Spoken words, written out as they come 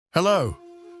Hello.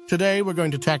 Today we're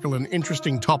going to tackle an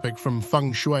interesting topic from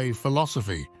Feng Shui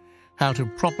philosophy, how to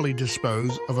properly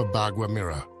dispose of a Bagua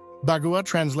mirror. Bagua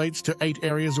translates to 8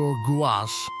 areas or guas,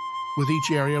 with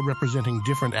each area representing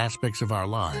different aspects of our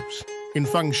lives. In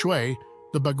Feng Shui,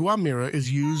 the Bagua mirror is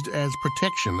used as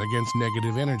protection against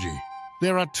negative energy.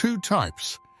 There are 2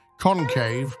 types,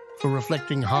 concave for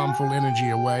reflecting harmful energy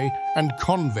away and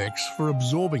convex for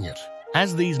absorbing it.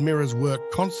 As these mirrors work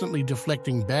constantly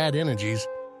deflecting bad energies,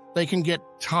 they can get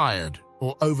tired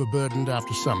or overburdened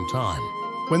after some time.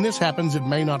 When this happens, it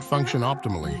may not function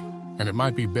optimally, and it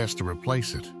might be best to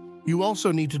replace it. You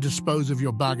also need to dispose of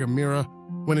your Bagua mirror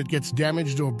when it gets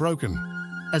damaged or broken,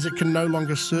 as it can no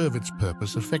longer serve its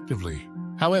purpose effectively.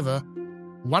 However,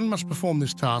 one must perform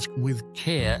this task with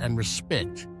care and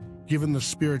respect, given the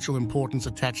spiritual importance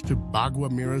attached to Bagua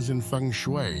mirrors in Feng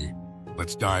Shui.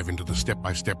 Let's dive into the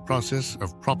step-by-step process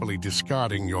of properly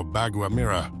discarding your Bagua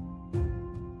mirror.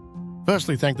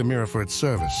 Firstly, thank the mirror for its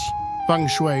service. Feng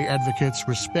Shui advocates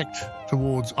respect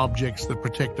towards objects that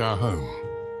protect our home.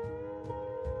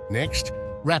 Next,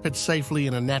 wrap it safely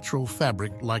in a natural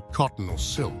fabric like cotton or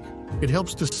silk. It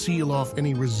helps to seal off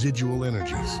any residual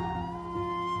energies.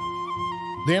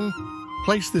 Then,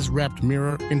 place this wrapped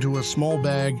mirror into a small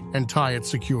bag and tie it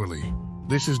securely.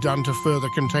 This is done to further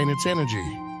contain its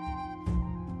energy.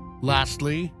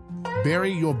 Lastly,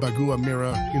 bury your Bagua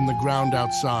mirror in the ground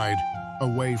outside,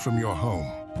 away from your home.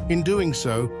 In doing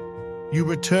so, you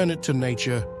return it to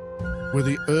nature, where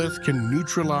the earth can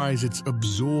neutralize its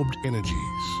absorbed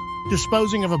energies.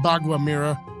 Disposing of a Bagua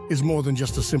mirror is more than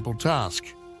just a simple task.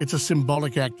 It's a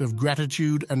symbolic act of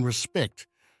gratitude and respect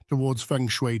towards Feng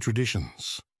Shui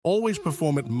traditions. Always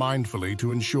perform it mindfully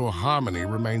to ensure harmony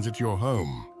remains at your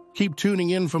home. Keep tuning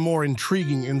in for more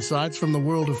intriguing insights from the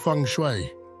world of Feng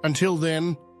Shui. Until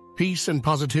then, peace and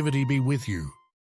positivity be with you.